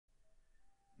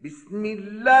بسم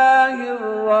الله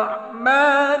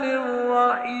الرحمن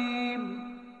الرحيم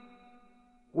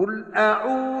قل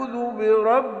أعوذ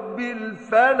برب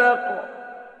الفلق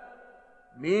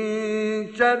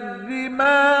من شر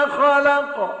ما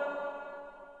خلق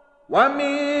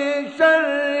ومن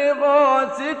شر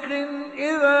غاسق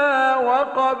إذا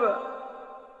وقب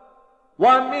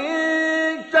ومن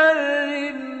شر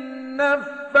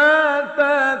النفاثات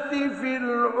في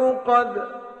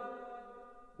العقد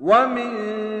ومن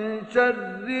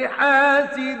شر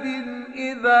حاسد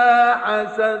إذا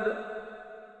حسد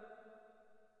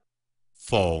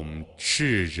奉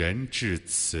至仁至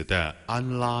慈的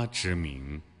安拉之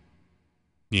名，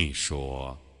你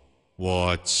说：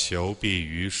我求避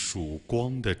于曙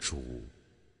光的主，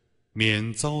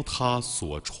免遭他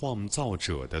所创造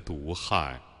者的毒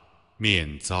害，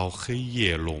免遭黑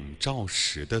夜笼罩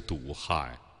时的毒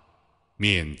害，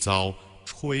免遭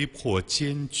吹破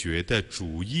坚决的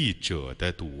主义者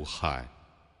的毒害，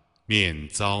免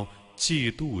遭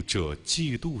嫉妒者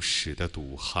嫉妒时的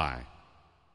毒害。